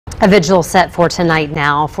A vigil set for tonight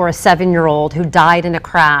now for a 7-year-old who died in a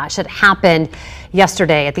crash. It happened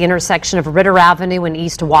yesterday at the intersection of Ritter Avenue and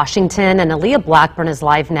East Washington, and Aaliyah Blackburn is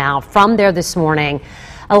live now from there this morning.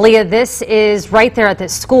 Aaliyah, this is right there at the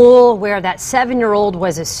school where that 7-year-old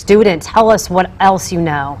was a student. Tell us what else you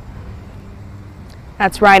know.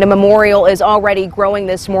 That's right. A memorial is already growing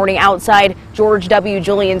this morning outside George W.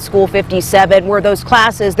 Julian School 57, where those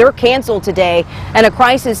classes, they're canceled today, and a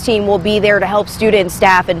crisis team will be there to help students,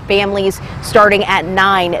 staff, and families starting at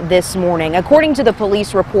 9 this morning. According to the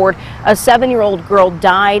police report, a 7-year-old girl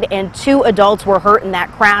died and 2 adults were hurt in that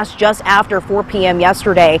crash just after 4 p.m.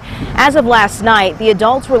 yesterday. As of last night, the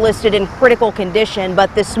adults were listed in critical condition,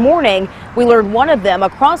 but this morning we learned one of them, a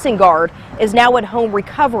crossing guard, is now at home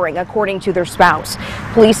recovering, according to their spouse.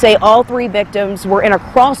 Police say all 3 victims were in a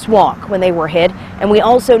crosswalk when they were hit, and we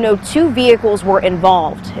also know 2 vehicles were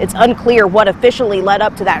involved. It's unclear what officially led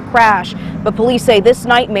up to that crash, but police say this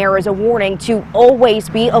nightmare is a warning to always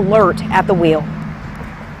be alert at the wheel.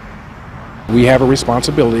 We have a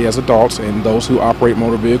responsibility as adults and those who operate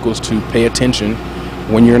motor vehicles to pay attention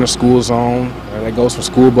when you're in a school zone. That goes for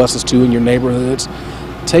school buses too in your neighborhoods.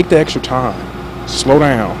 Take the extra time. Slow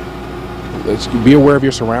down. Be aware of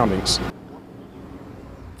your surroundings.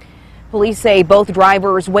 Police say both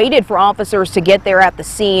drivers waited for officers to get there at the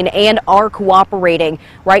scene and are cooperating.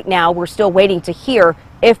 Right now, we're still waiting to hear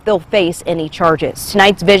if they'll face any charges.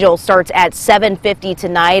 Tonight's vigil starts at 7:50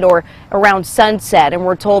 tonight or around sunset, and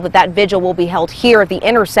we're told that vigil will be held here at the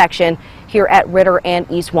intersection here at Ritter and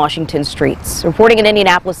East Washington streets. Reporting in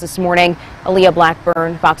Indianapolis this morning, Aaliyah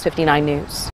Blackburn, Fox 59 News.